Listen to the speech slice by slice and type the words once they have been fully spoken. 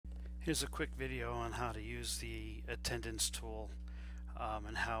Here's a quick video on how to use the attendance tool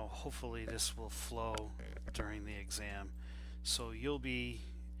and how hopefully this will flow during the exam. So you'll be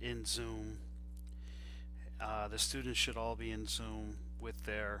in Zoom. The students should all be in Zoom with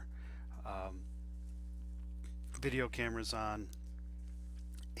their video cameras on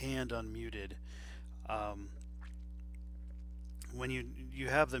and unmuted. When you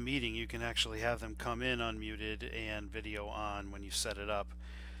have the meeting, you can actually have them come in unmuted and video on when you set it up.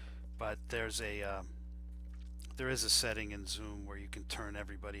 But there is a setting in Zoom where you can turn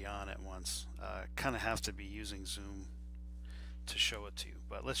everybody on at once. Kind of have to be using Zoom to show it to you.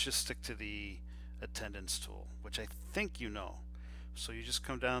 But let's just stick to the attendance tool, which I think you know. So you just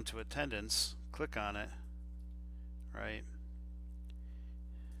come down to attendance, click on it, right?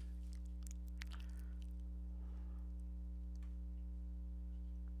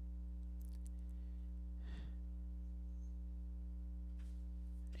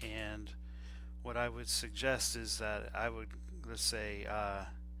 And what I would suggest is that I would, let's say,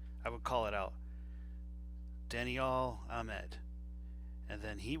 I would call it out, Daniel Ahmed, and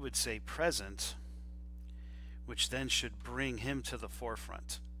then he would say present, which then should bring him to the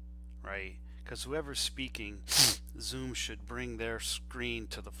forefront, right? Because whoever's speaking, Zoom should bring their screen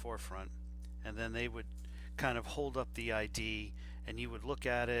to the forefront, and then they would kind of hold up the ID, and you would look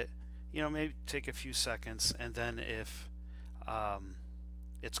at it, you know, maybe take a few seconds, and then if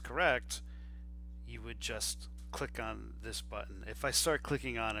it's correct, you would just click on this button. If I start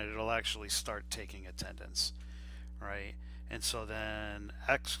clicking on it, it'll actually start taking attendance, right? And so then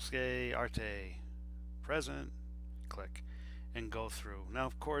XK Arte present, click and go through. Now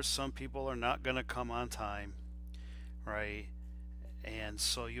of course some people are not going to come on time, right? And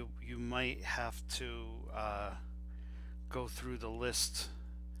so you might have to go through the list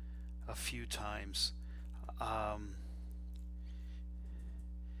a few times.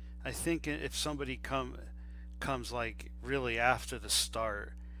 I think if somebody comes like really after the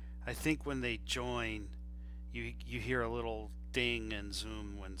start, I think when they join, you hear a little ding in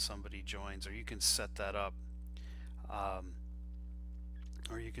Zoom when somebody joins, or you can set that up,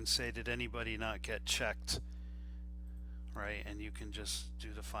 or you can say, did anybody not get checked, right? And you can just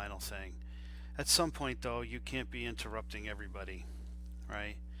do the final thing. At some point though, you can't be interrupting everybody,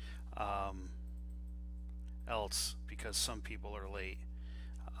 right? Else, because some people are late.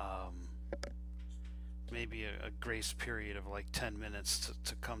 Maybe a grace period of like 10 minutes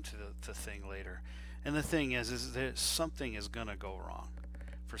to come to the thing later. And the thing is that something is gonna go wrong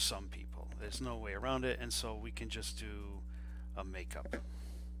for some people. There's no way around it, and so we can just do a makeup.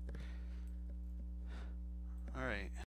 All right.